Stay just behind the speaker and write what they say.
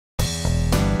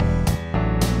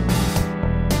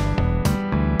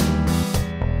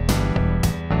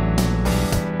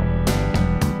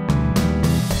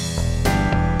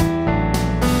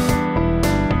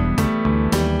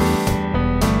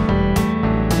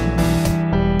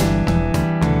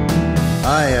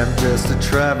I am just a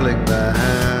traveling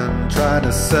man, trying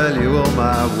to sell you all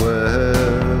my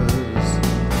words.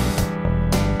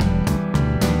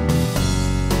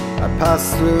 I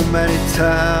pass through many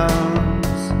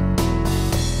towns,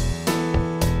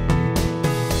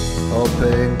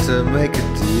 hoping to make a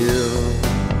deal.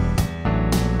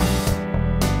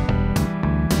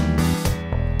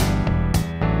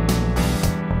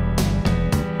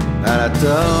 And I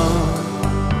don't,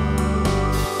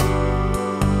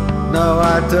 no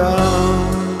I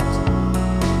don't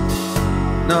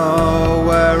know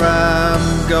where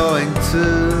I'm going to.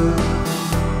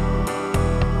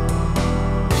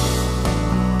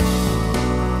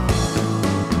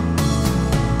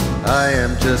 I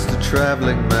am just a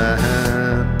traveling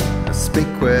man, I speak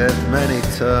with many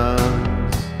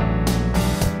tongues.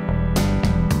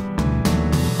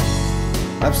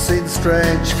 I've seen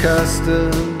strange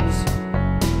customs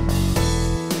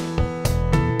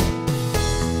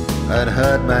and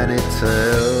heard many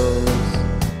tales.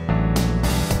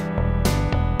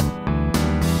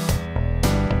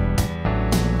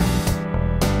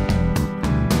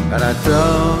 And I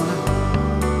don't,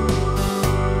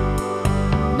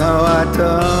 no I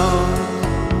don't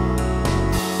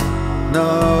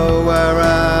know where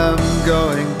I'm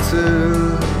going to.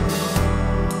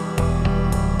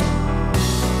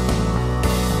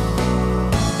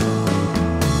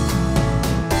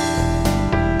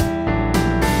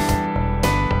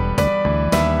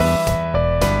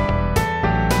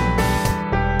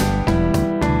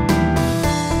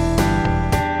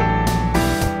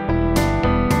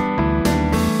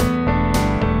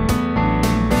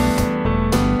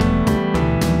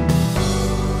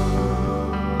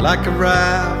 Like a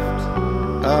raft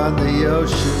on the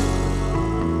ocean,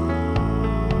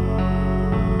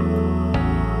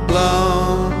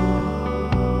 blown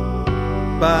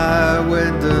by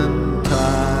wind and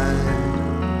tide,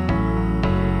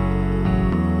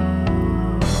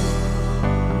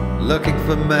 looking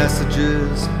for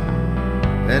messages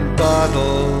in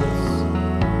bottles,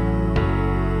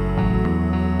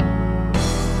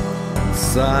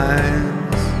 signs.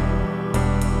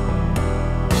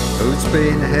 Who's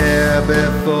been here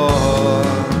before?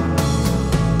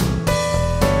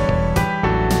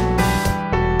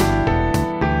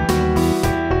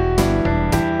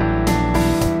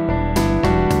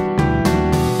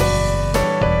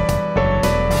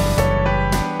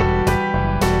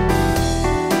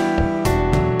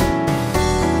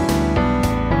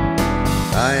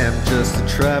 I am just a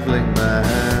traveling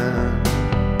man,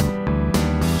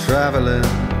 traveling.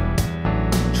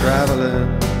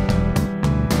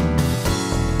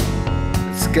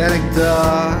 It's getting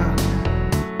dark.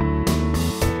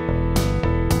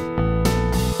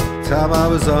 Time I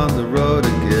was on the road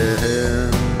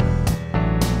again.